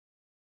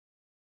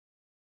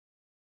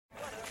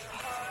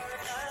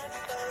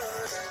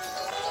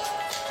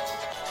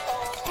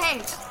Hey,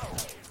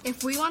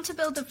 if we want to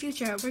build the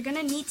future, we're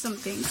gonna need some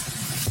things.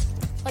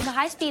 Like a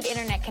high-speed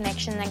internet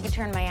connection that can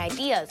turn my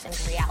ideas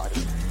into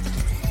reality.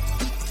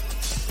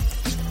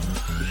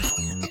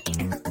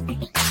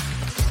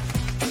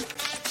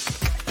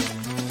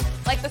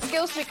 Like the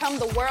skills to become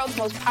the world's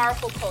most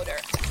powerful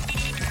coder.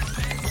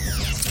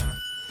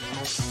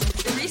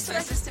 The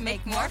resources to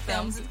make more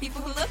films with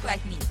people who look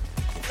like me.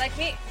 Like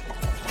me.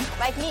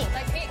 Like me.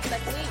 Like me.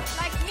 Like me.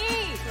 Like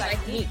me.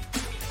 Like me.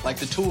 Like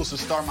the tools to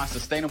start my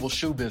sustainable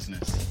shoe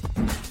business.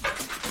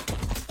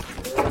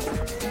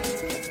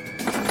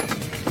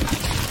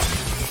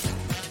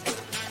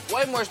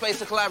 Way more space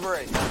to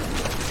collaborate.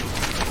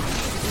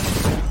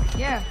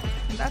 Yeah,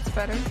 that's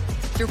better.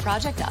 Through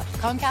Project Up,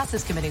 Comcast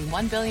is committing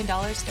 $1 billion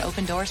to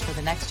open doors for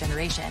the next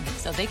generation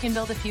so they can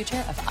build a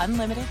future of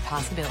unlimited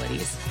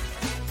possibilities.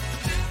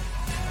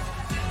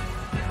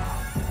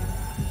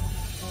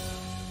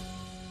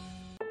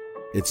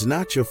 It's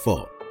Not Your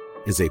Fault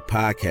is a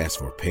podcast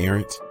for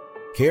parents,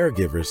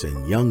 caregivers,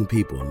 and young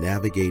people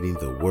navigating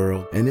the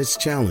world and its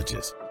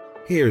challenges.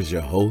 Here's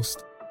your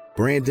host,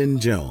 Brandon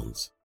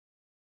Jones.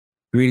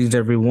 Greetings,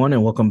 everyone,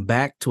 and welcome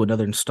back to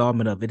another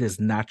installment of It Is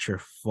Not Your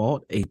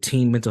Fault, a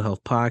teen mental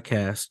health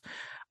podcast.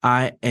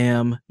 I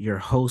am your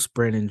host,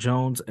 Brandon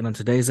Jones, and on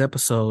today's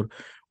episode,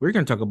 we're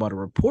going to talk about a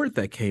report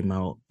that came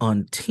out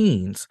on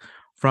teens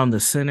from the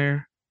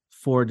Center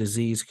for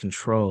Disease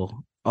Control,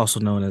 also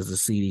known as the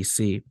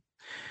CDC.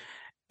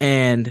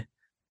 And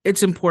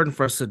it's important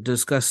for us to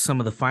discuss some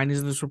of the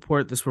findings of this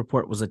report. This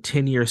report was a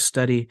 10-year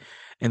study,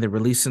 and they're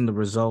releasing the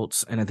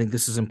results, and I think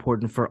this is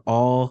important for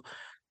all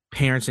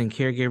parents and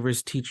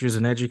caregivers, teachers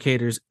and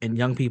educators, and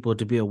young people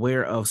to be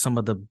aware of some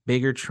of the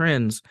bigger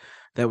trends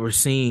that we're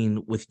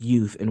seeing with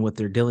youth and what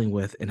they're dealing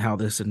with and how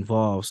this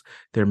involves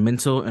their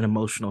mental and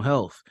emotional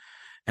health.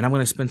 And I'm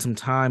going to spend some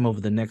time over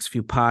the next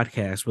few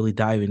podcasts really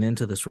diving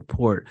into this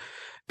report,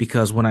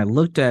 because when I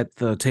looked at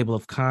the table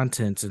of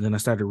contents and then I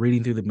started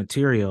reading through the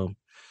material,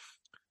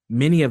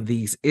 many of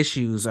these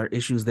issues are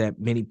issues that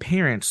many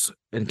parents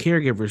and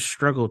caregivers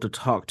struggle to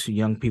talk to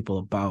young people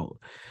about.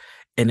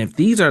 And if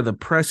these are the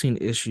pressing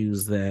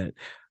issues that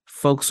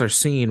folks are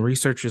seeing,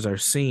 researchers are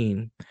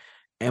seeing,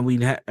 and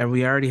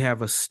we already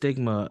have a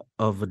stigma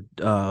of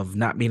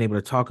not being able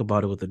to talk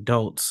about it with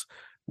adults,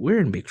 we're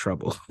in big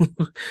trouble.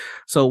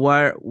 So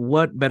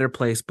what better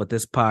place but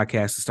this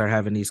podcast to start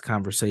having these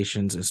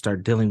conversations and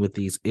start dealing with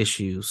these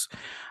issues?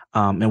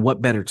 And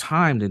what better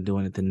time than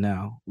doing it than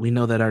now? We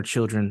know that our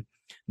children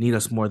need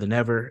us more than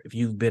ever. If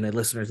you've been a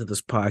listener to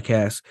this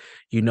podcast,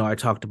 you know I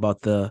talked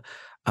about the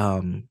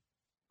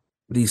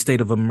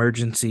state of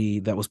emergency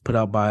that was put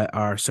out by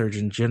our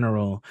Surgeon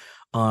General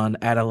on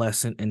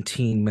adolescent and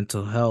teen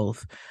mental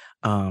health,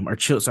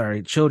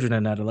 children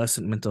and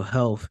adolescent mental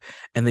health,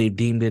 and they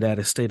deemed it at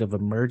a state of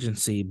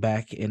emergency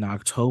back in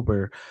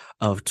October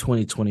of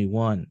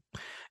 2021.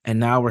 And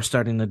now we're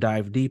starting to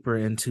dive deeper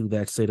into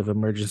that state of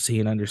emergency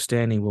and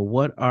understanding, well,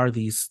 what are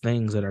these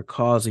things that are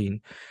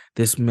causing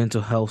this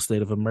mental health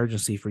state of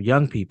emergency for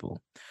young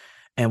people?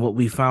 And what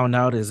we found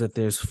out is that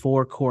there's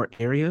 4 core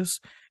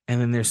areas.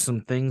 And then there's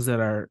some things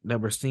that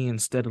we're seeing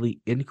steadily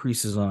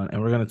increases on,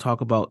 and we're going to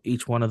talk about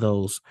each one of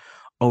those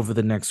over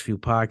the next few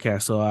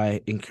podcasts. So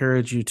I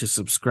encourage you to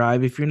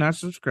subscribe if you're not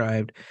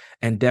subscribed,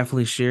 and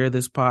definitely share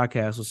this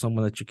podcast with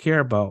someone that you care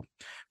about,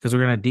 because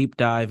we're going to deep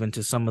dive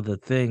into some of the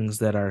things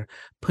that are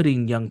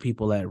putting young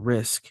people at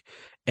risk.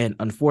 And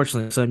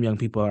unfortunately, some young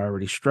people are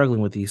already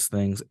struggling with these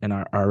things and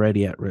are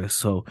already at risk.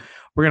 So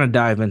we're going to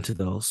dive into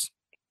those.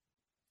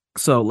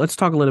 So let's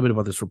talk a little bit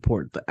about this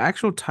report. The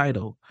actual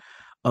title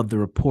of the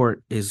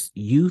report is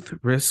Youth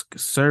Risk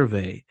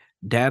Survey,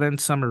 Data and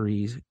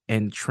Summaries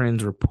and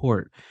Trends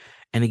Report.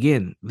 And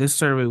again, this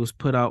survey was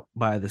put out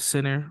by the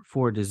Center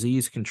for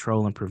Disease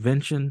Control and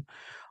Prevention,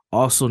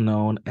 also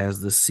known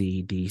as the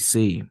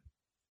CDC.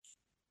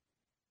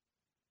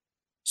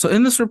 So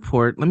in this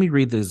report, let me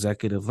read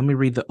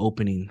the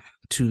opening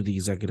to the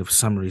executive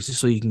summaries, just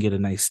so you can get a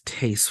nice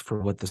taste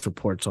for what this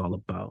report's all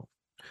about.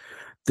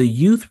 The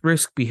Youth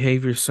Risk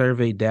Behavior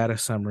Survey Data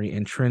Summary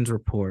and Trends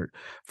Report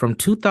from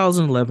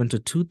 2011 to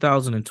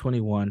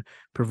 2021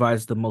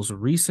 provides the most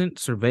recent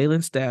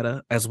surveillance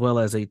data as well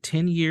as a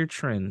 10-year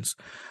trends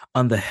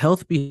on the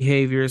health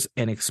behaviors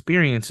and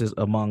experiences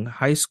among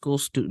high school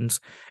students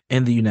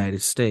in the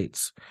United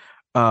States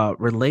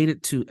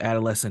related to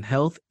adolescent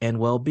health and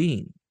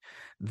well-being.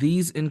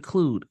 These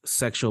include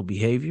sexual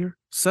behavior,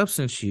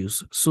 substance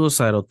use,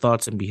 suicidal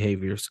thoughts and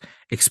behaviors,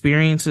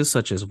 experiences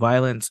such as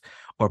violence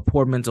or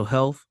poor mental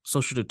health,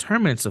 social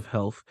determinants of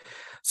health,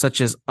 such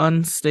as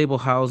unstable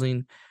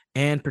housing,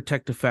 and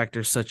protective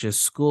factors such as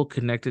school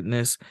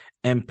connectedness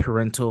and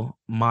parental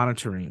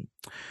monitoring.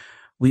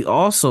 We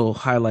also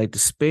highlight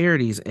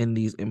disparities in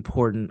these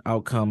important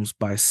outcomes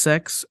by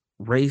sex,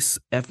 race,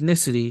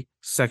 ethnicity,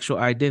 sexual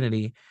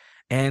identity,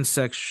 and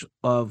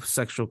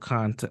sexual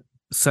context.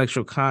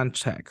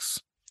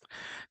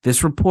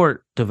 This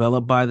report,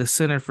 developed by the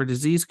Center for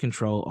Disease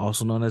Control,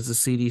 also known as the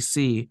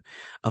CDC,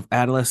 of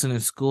Adolescent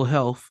and School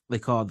Health, they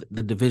call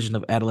the Division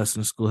of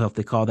Adolescent and School Health,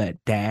 they call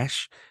that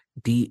DASH,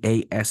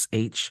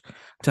 DASH,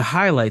 to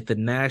highlight the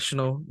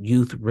National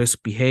Youth Risk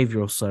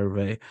Behavioral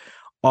Survey.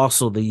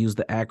 Also, they use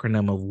the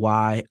acronym of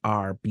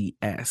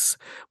YRBS,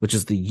 which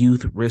is the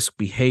Youth Risk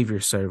Behavior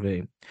Survey.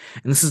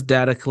 And this is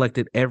data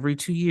collected every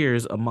 2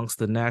 years amongst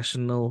the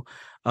national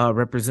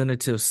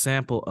representative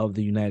sample of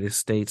the United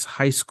States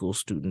high school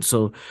students.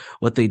 So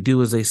what they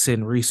do is they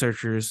send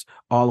researchers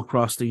all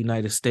across the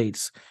United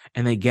States,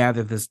 and they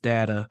gather this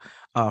data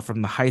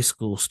from the high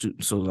school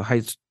students.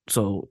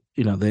 So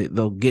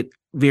they'll get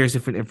various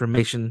different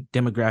information,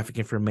 demographic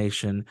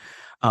information,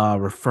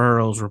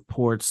 referrals,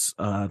 reports,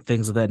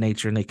 things of that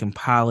nature, and they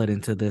compile it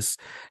into this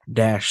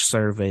DASH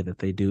survey that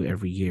they do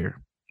every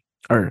year,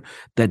 or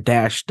that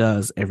DASH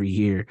does every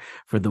year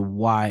for the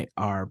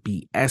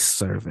YRBS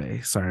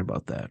survey. Sorry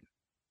about that.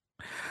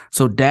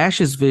 So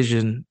DASH's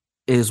vision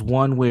is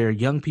one where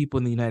young people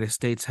in the United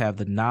States have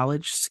the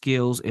knowledge,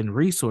 skills, and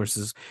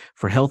resources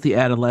for healthy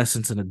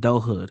adolescence and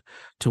adulthood.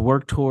 To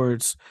work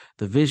towards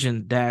the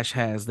vision DASH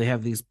has, they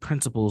have these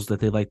principles that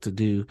they like to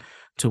do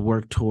to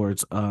work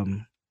towards a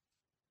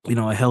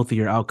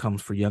healthier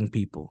outcomes for young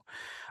people.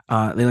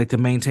 They like to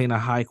maintain a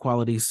high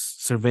quality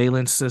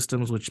surveillance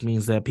systems, which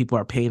means that people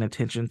are paying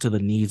attention to the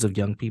needs of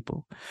young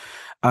people.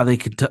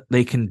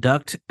 They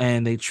conduct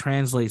and they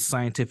translate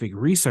scientific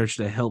research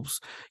that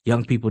helps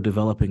young people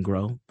develop and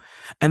grow.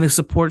 And they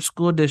support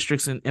school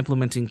districts in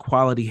implementing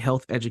quality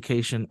health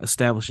education,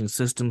 establishing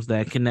systems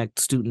that connect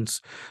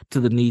students to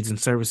the needs and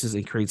services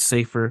and create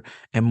safer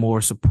and more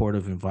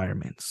supportive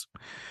environments.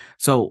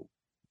 So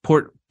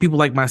people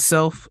like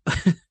myself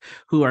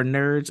who are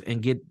nerds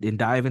and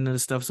dive into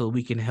this stuff so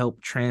we can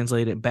help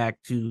translate it back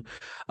to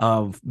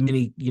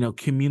many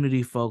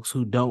community folks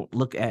who don't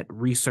look at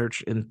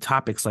research and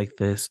topics like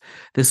this.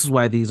 This is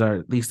why these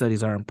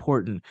studies are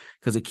important,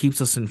 because it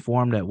keeps us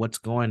informed at what's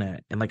going on.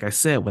 And like I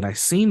said, when I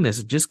seen this,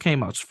 it just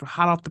came out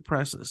hot off the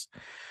presses.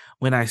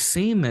 When I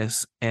seen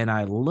this and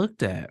I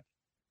looked at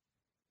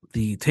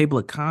the table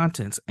of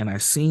contents and I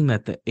seen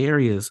that the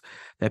areas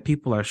that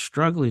people are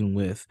struggling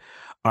with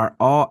are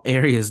all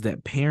areas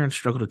that parents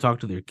struggle to talk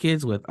to their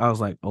kids with, I was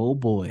like, oh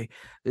boy,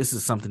 this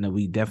is something that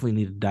we definitely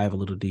need to dive a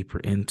little deeper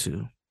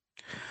into.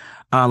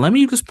 Let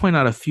me just point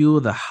out a few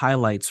of the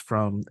highlights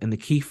and the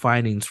key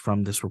findings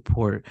from this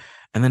report,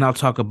 and then I'll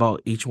talk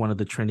about each one of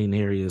the trending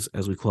areas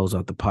as we close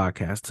out the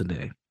podcast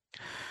today.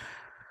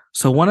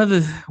 So one of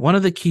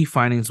the key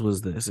findings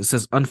was this. It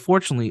says,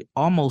 unfortunately,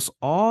 almost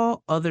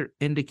all other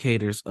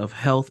indicators of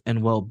health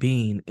and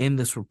well-being in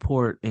this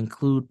report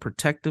include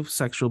protective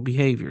sexual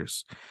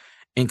behaviors,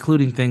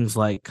 including things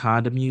like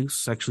condom use,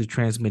 sexually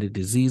transmitted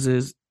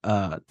diseases,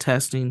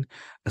 testing,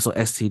 so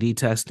STD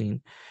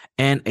testing,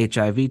 and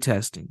HIV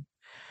testing.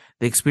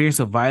 The experience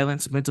of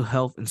violence, mental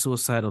health, and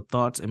suicidal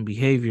thoughts and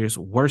behaviors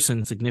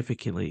worsened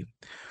significantly.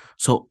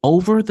 So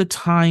over the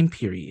time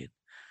period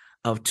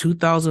of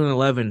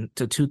 2011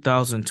 to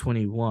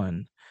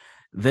 2021,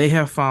 they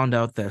have found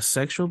out that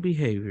sexual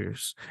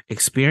behaviors,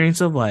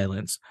 experience of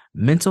violence,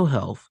 mental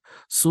health,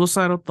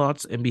 suicidal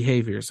thoughts, and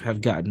behaviors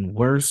have gotten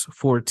worse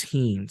for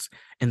teens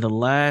in the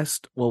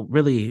last,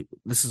 really,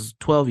 this is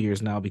 12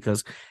 years now,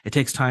 because it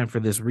takes time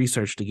for this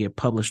research to get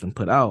published and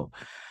put out.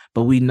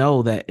 But we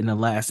know that in the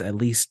last at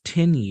least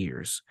 10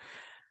 years,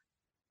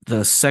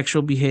 the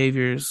sexual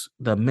behaviors,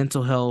 the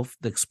mental health,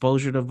 the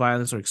exposure to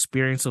violence or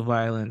experience of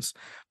violence,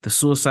 the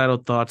suicidal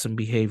thoughts and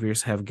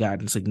behaviors have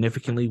gotten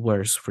significantly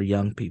worse for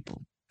young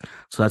people.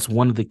 So that's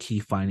one of the key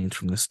findings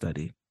from the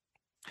study.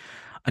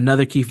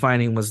 Another key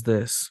finding was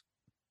this.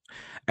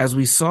 As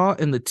we saw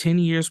in the 10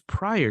 years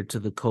prior to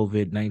the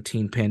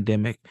COVID-19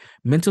 pandemic,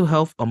 mental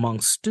health among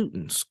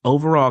students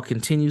overall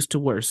continues to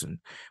worsen,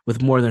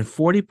 with more than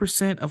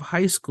 40% of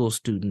high school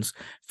students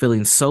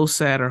feeling so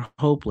sad or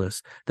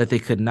hopeless that they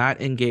could not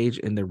engage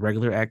in their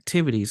regular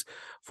activities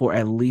for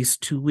at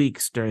least 2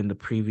 weeks during the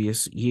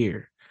previous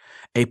year.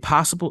 A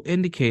possible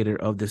indicator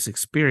of this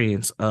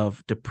experience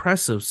of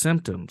depressive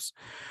symptoms.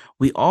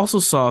 We also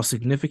saw a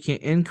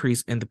significant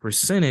increase in the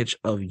percentage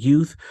of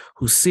youth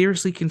who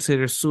seriously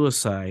consider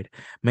suicide,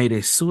 made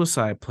a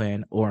suicide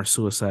plan, or a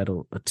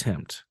suicidal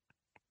attempt,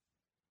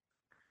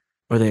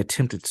 or they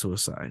attempted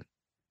suicide.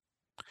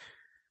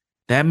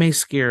 That may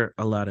scare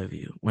a lot of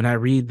you. When I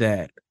read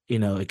that,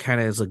 it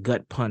kind of is a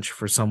gut punch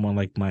for someone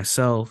like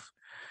myself,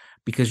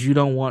 because you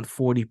don't want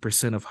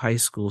 40% of high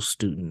school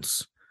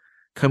students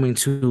coming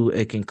to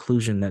a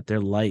conclusion that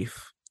their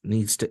life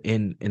needs to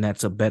end, and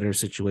that's a better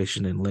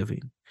situation than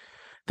living.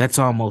 That's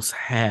almost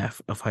half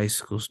of high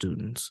school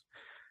students.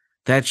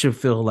 That should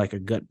feel like a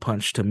gut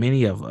punch to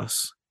many of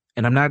us.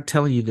 And I'm not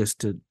telling you this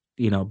to,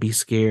 be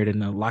scared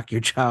and lock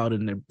your child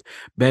in their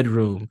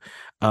bedroom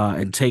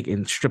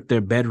and strip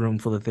their bedroom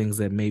full of things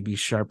that may be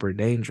sharp or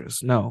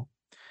dangerous. No,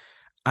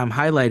 I'm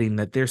highlighting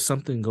that there's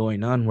something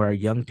going on where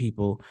young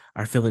people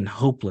are feeling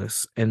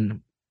hopeless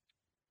and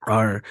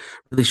are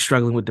really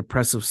struggling with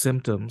depressive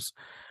symptoms,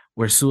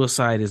 where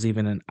suicide is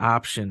even an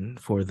option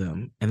for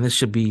them. And this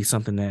should be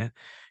something that,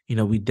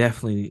 we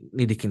definitely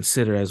need to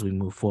consider as we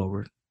move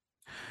forward.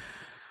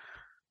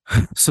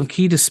 Some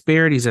key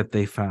disparities that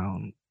they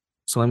found.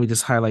 So let me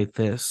just highlight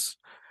this.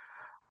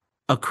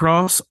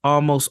 Across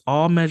almost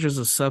all measures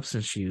of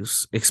substance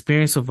use,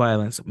 experience of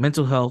violence,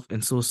 mental health,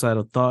 and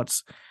suicidal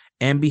thoughts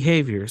and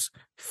behaviors,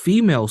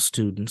 female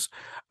students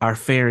are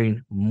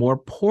faring more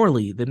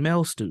poorly than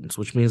male students,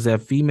 which means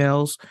that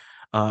female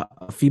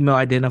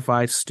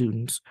identified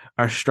students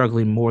are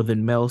struggling more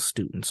than male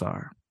students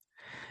are.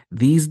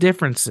 These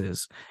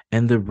differences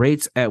and the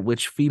rates at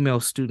which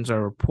female students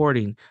are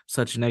reporting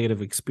such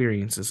negative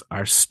experiences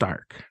are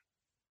stark.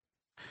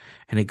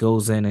 And it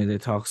goes in and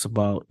it talks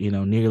about,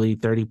 nearly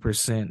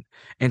 30%.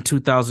 In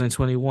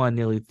 2021,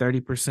 nearly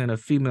 30%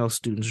 of female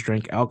students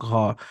drank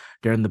alcohol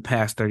during the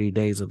past 30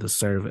 days of the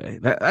survey.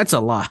 That's a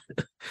lot.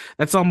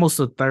 That's almost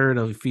a third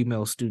of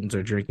female students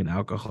are drinking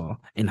alcohol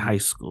in high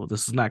school.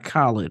 This is not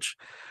college.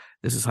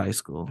 This is high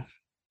school.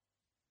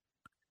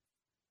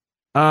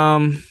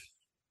 Let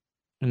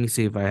me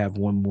see if I have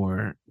one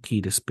more key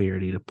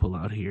disparity to pull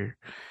out here.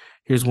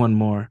 Here's one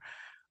more.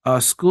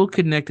 School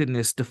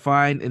connectedness,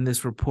 defined in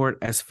this report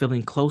as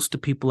feeling close to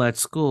people at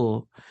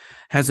school,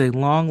 has a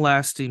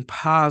long-lasting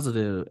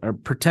positive or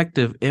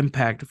protective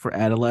impact for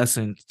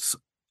adolescents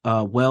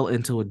well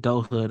into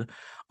adulthood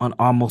on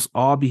almost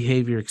all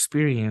behavior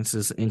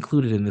experiences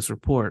included in this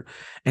report.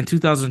 In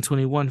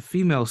 2021,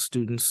 female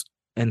students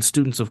and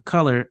students of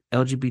color,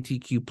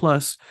 LGBTQ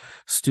plus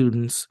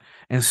students,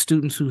 and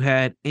students who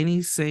had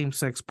any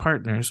same-sex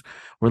partners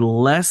were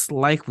less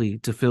likely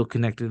to feel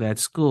connected at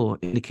school,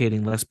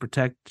 indicating less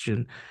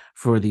protection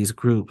for these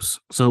groups.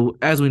 So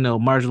as we know,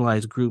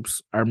 marginalized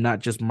groups are not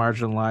just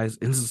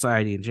marginalized in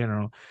society in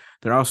general,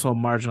 they're also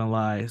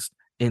marginalized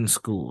in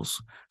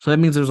schools. So that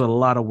means there's a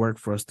lot of work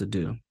for us to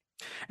do.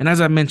 And as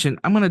I mentioned,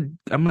 I'm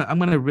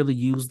gonna really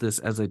use this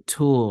as a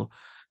tool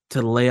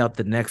to lay out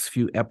the next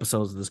few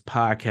episodes of this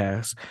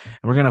podcast.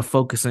 And we're going to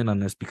focus in on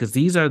this because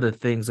these are the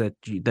things that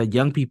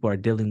young people are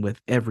dealing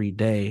with every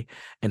day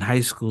in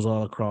high schools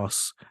all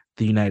across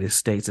the United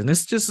States. And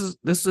this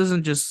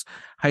isn't just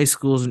high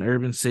schools in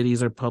urban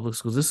cities or public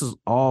schools. This is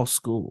all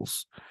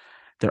schools.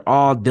 They're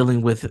all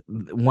dealing with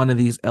one of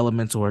these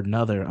elements or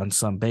another on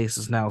some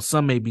basis. Now,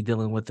 some may be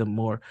dealing with them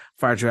more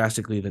far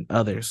drastically than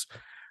others,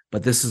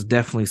 but this is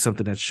definitely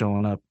something that's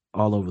showing up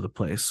all over the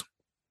place.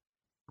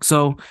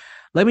 So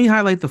let me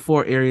highlight the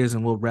 4 areas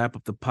and we'll wrap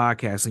up the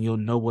podcast and you'll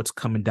know what's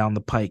coming down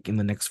the pike in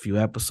the next few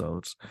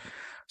episodes.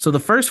 So the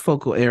first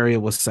focal area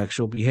was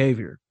sexual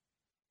behavior.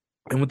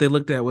 And what they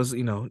looked at was,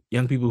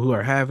 young people who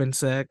are having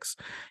sex,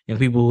 young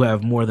people who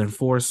have more than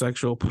 4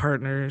 sexual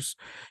partners,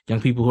 young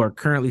people who are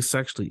currently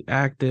sexually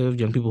active,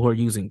 young people who are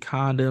using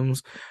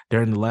condoms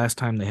during the last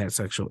time they had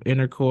sexual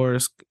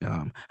intercourse,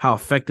 how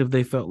effective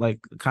they felt like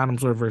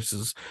condoms were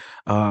versus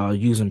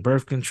using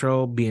birth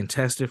control, being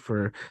tested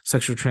for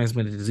sexually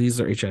transmitted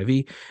disease or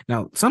HIV.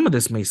 Now, some of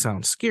this may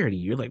sound scary.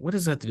 You're like, what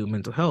does that have to do with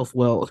mental health?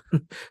 Well,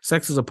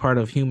 sex is a part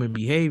of human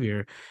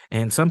behavior,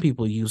 and some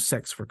people use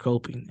sex for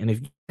coping. And if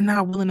you're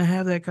not willing to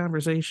have that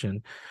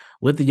conversation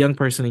with the young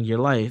person in your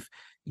life,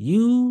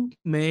 you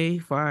may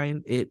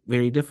find it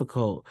very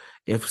difficult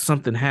if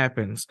something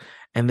happens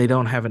and they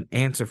don't have an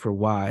answer for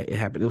why it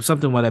happened. It was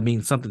something what I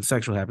mean, something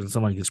sexual happens.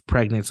 Someone gets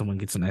pregnant, someone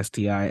gets an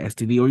STI,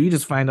 STD, or you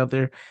just find out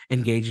they're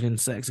engaging in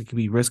sex. It can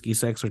be risky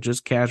sex or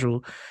just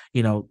casual,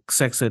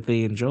 sex that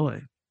they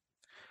enjoy.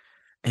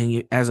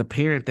 And as a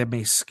parent, that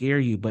may scare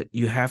you, but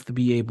you have to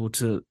be able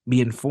to be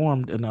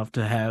informed enough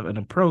to have an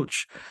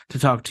approach to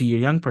talk to your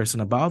young person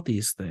about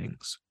these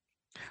things.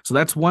 So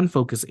that's one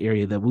focus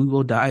area that we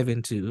will dive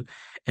into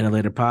in a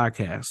later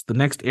podcast. The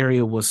next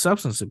area was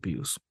substance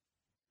abuse.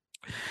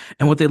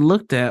 And what they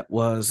looked at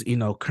was,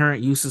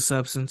 current use of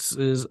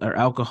substances or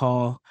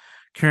alcohol,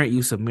 current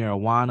use of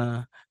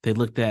marijuana. They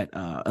looked at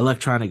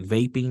electronic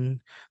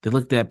vaping. They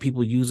looked at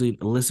people using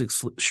illicit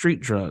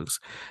street drugs.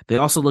 They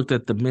also looked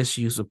at the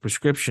misuse of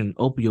prescription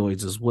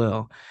opioids as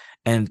well,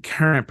 and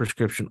current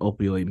prescription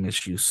opioid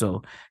misuse.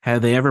 So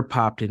have they ever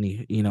popped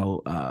any,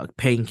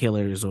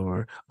 painkillers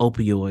or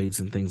opioids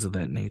and things of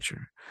that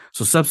nature?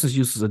 So substance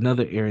use is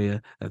another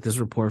area that this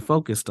report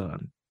focused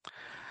on.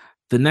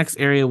 The next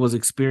area was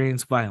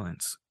experience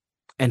violence.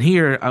 And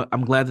here,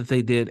 I'm glad that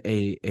they did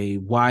a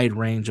wide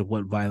range of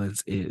what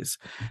violence is.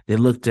 They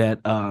looked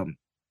at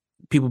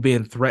people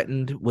being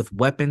threatened with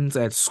weapons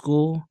at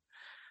school,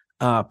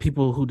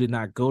 people who did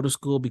not go to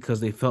school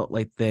because they felt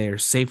like their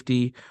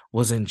safety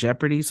was in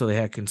jeopardy, so they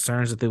had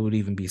concerns that they would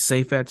even be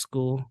safe at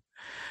school.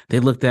 They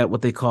looked at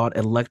what they called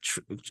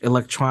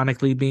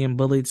electronically being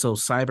bullied, so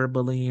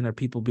cyberbullying or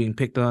people being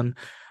picked on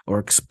or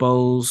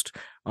exposed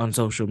on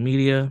social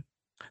media.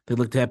 They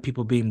looked at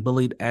people being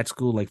bullied at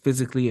school, like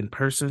physically in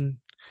person.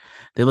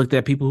 They looked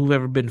at people who've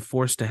ever been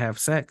forced to have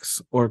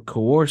sex or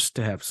coerced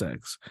to have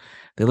sex.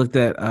 They looked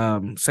at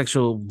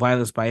sexual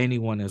violence by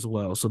anyone as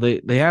well. So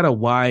they had a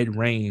wide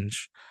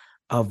range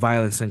of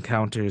violence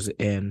encounters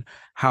and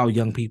how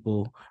young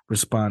people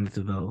responded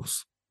to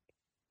those.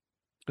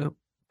 Yep.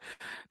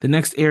 The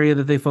next area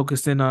that they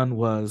focused in on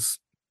was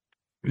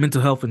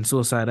mental health and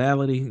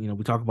suicidality.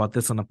 We talk about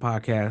this on the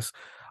podcast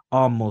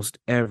almost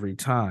every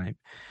time.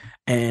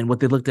 And what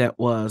they looked at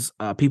was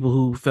people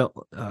who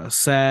felt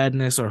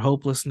sadness or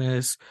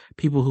hopelessness,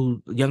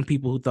 young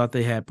people who thought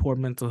they had poor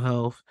mental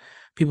health,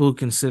 people who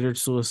considered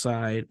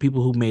suicide,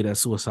 people who made a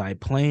suicide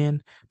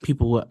plan,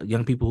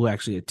 young people who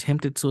actually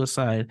attempted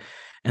suicide,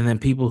 and then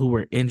people who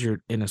were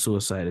injured in a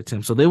suicide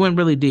attempt. So they went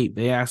really deep.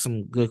 They asked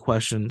some good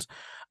questions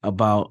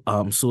about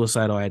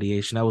suicidal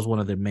ideation. That was one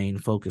of their main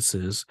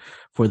focuses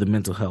for the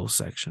mental health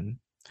section.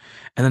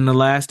 And then the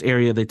last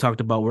area they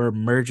talked about were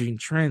emerging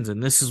trends.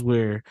 And this is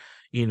where,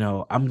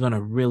 I'm going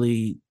to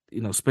really,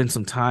 spend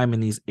some time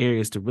in these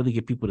areas to really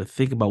get people to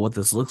think about what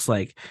this looks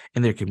like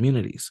in their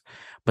communities.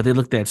 But they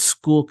looked at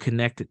school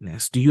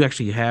connectedness. Do you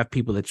actually have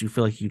people that you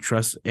feel like you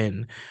trust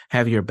and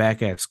have your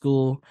back at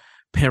school?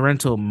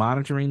 Parental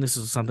monitoring. This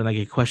is something I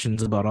get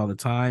questions about all the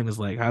time. Is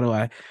like, how do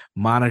I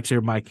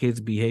monitor my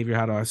kids' behavior?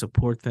 How do I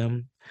support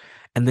them?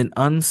 And then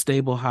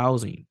unstable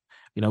housing.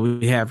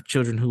 We have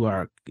children who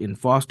are in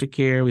foster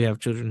care. We have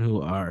children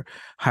who are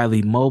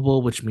highly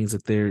mobile, which means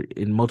that they're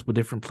in multiple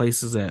different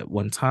places at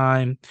one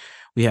time.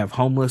 We have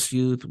homeless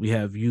youth. We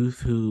have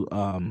youth who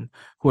are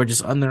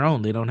just on their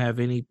own. They don't have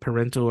any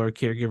parental or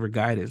caregiver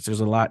guidance. There's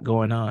a lot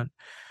going on.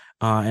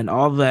 And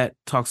all that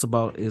talks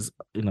about is,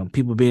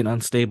 people being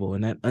unstable,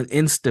 and that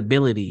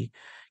instability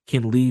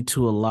can lead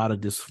to a lot of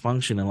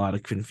dysfunction, a lot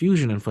of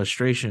confusion and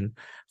frustration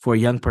for a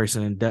young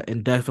person,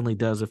 and definitely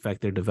does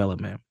affect their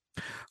development.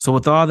 So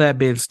with all that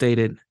being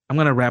stated, I'm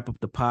going to wrap up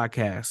the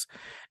podcast,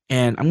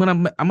 and I'm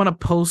going to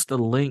post a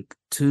link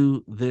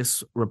to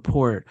this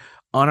report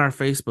on our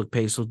Facebook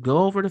page. So go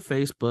over to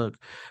Facebook,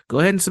 go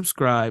ahead and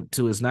subscribe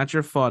to It's Not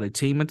Your Fault, a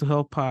Teen Mental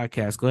Health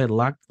podcast. Go ahead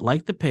and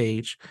like the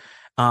page.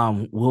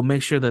 We'll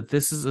make sure that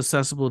this is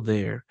accessible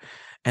there.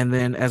 And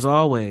then, as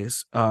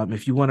always,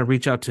 if you want to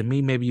reach out to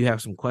me, maybe you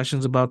have some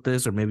questions about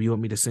this, or maybe you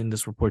want me to send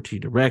this report to you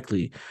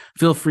directly,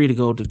 feel free to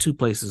go to two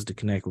places to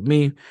connect with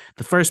me.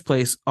 The first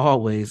place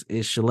always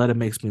is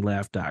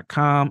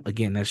ShalettaMakesMeLaugh.com.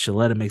 Again, that's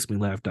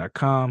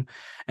ShalettaMakesMeLaugh.com.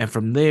 And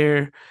from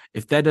there,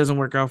 if that doesn't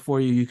work out for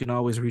you, you can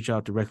always reach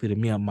out directly to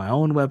me on my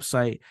own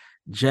website,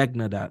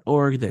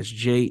 Jegna.org. That's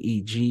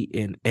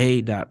JEGNA.org.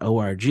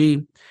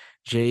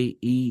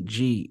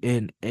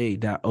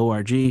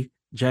 JEGNA.org.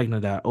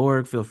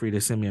 Jegna.org. Feel free to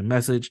send me a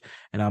message,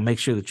 and I'll make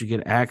sure that you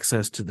get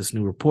access to this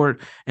new report.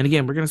 And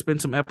again, we're going to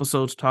spend some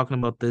episodes talking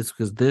about this,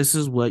 because this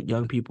is what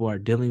young people are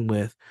dealing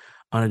with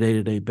on a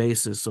day-to-day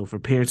basis. So for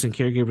parents and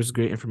caregivers,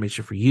 great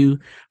information for you.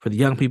 For the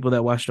young people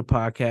that watch the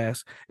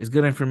podcast, it's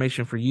good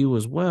information for you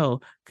as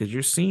well, because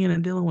you're seeing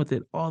and dealing with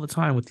it all the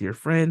time with your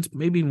friends,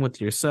 maybe even with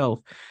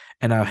yourself.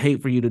 And I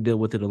hate for you to deal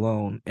with it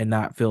alone and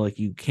not feel like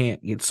you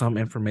can't get some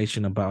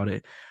information about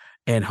it,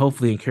 and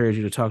hopefully encourage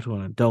you to talk to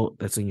an adult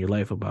that's in your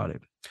life about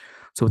it.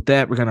 So with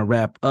that, we're going to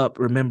wrap up.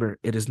 Remember,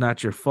 it is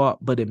not your fault,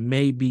 but it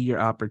may be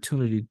your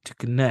opportunity to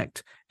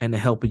connect and to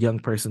help a young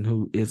person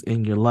who is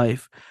in your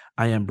life.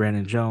 I am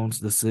Brandon Jones.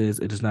 This is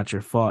It Is Not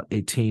Your Fault, a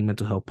Teen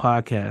Mental Health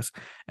podcast,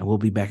 and we'll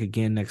be back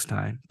again next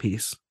time.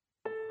 Peace.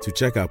 To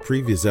check out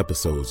previous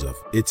episodes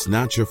of It's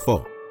Not Your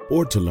Fault,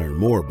 or to learn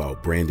more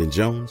about Brandon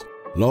Jones,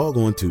 log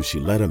on to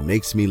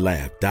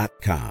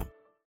ShalettaMakesMeLaugh.com.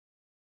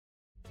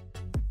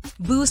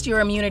 Boost your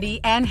immunity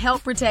and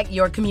help protect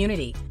your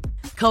community.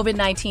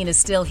 COVID-19 is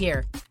still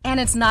here, and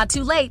it's not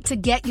too late to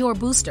get your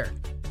booster.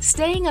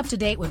 Staying up to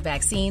date with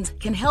vaccines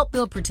can help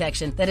build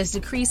protection that has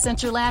decreased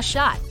since your last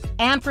shot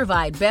and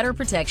provide better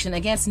protection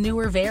against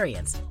newer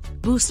variants.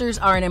 Boosters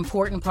are an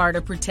important part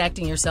of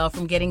protecting yourself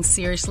from getting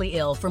seriously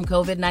ill from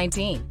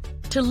COVID-19.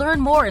 To learn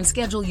more and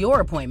schedule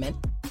your appointment,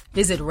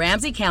 visit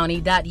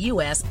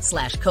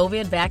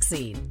ramseycounty.us/COVID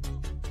vaccine.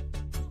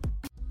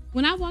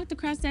 When I walked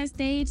across that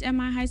stage at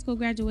my high school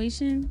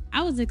graduation,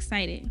 I was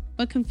excited,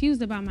 but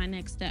confused about my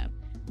next step.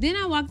 Then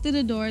I walked through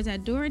the doors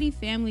at Doherty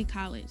Family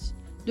College.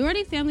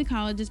 Doherty Family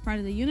College is part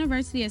of the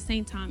University of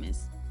St.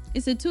 Thomas.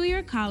 It's a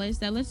 2-year college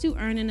that lets you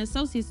earn an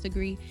associate's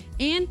degree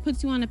and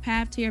puts you on a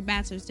path to your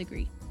bachelor's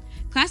degree.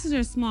 Classes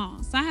are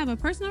small, so I have a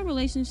personal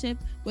relationship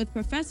with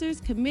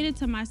professors committed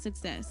to my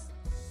success.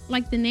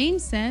 Like the name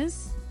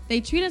says,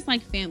 they treat us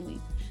like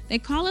family. They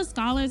call us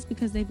scholars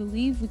because they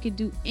believe we could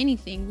do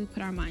anything we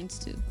put our minds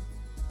to.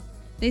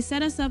 They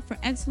set us up for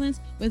excellence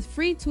with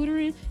free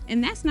tutoring,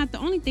 and that's not the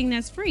only thing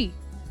that's free.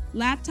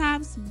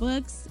 Laptops,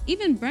 books,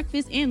 even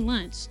breakfast and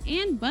lunch,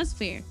 and bus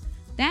fare.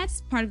 That's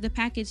part of the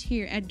package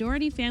here at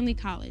Doherty Family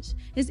College.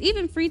 It's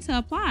even free to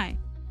apply.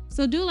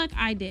 So do like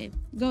I did.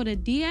 Go to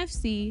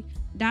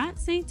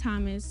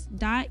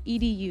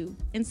dfc.stthomas.edu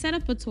and set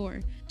up a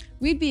tour.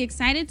 We'd be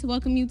excited to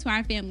welcome you to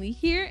our family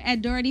here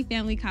at Doherty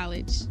Family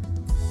College.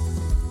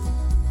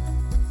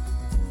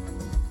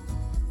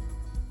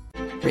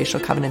 Racial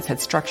covenants had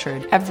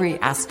structured every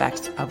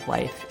aspect of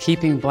life.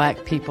 Keeping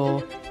Black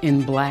people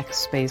in Black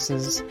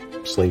spaces.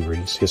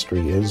 Slavery's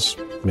history is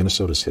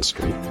Minnesota's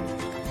history.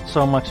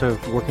 So much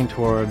of working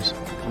towards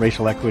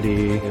racial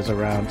equity is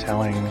around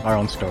telling our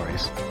own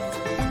stories.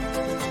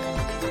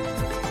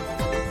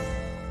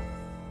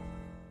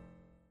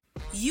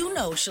 You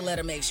know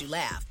Shaletta makes you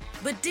laugh,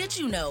 but did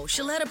you know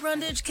Shaletta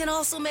Brundage can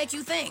also make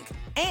you think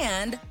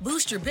and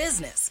boost your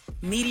business?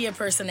 Media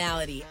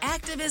personality,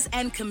 activist,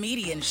 and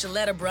comedian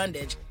Shaletta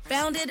Brundage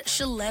founded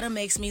Shaletta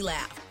Makes Me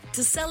Laugh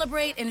to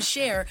celebrate and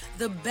share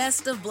the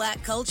best of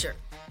Black culture.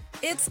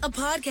 It's a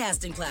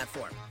podcasting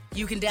platform.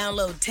 You can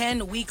download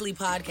 10 weekly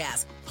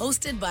podcasts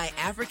hosted by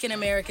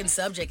African-American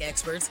subject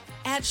experts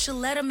at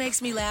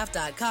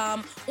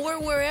ShalettaMakesMeLaugh.com or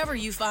wherever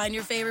you find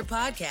your favorite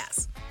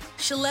podcasts.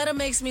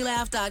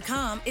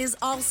 ShalettaMakesMeLaugh.com is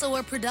also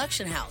a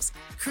production house,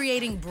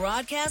 creating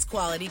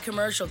broadcast-quality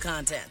commercial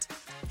content.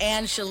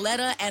 And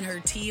Shaletta and her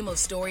team of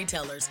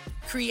storytellers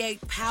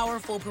create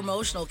powerful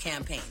promotional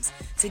campaigns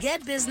to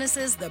get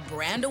businesses the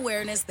brand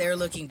awareness they're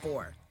looking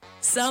for.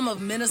 Some of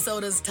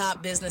Minnesota's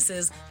top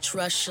businesses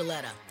trust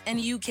Shaletta, and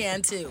you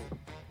can too.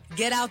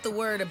 Get out the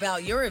word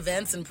about your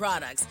events and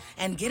products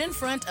and get in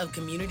front of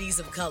communities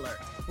of color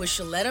with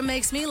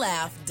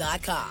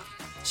ShalettaMakesMeLaugh.com.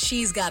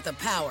 She's got the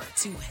power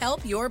to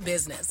help your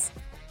business.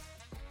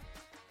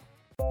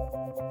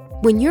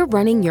 When you're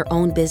running your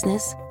own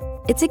business,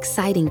 it's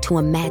exciting to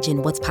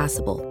imagine what's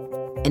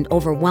possible and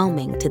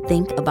overwhelming to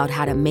think about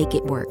how to make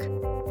it work.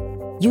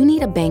 You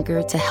need a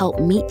banker to help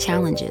meet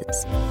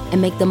challenges and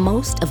make the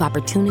most of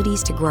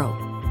opportunities to grow.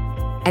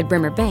 At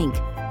Bremer Bank,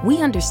 we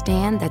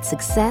understand that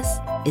success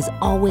is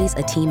always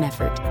a team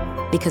effort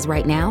because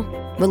right now,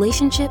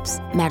 relationships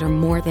matter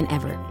more than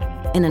ever,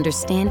 and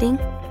understanding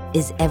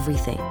is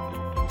everything.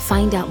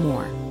 Find out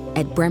more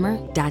at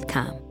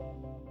Bremer.com.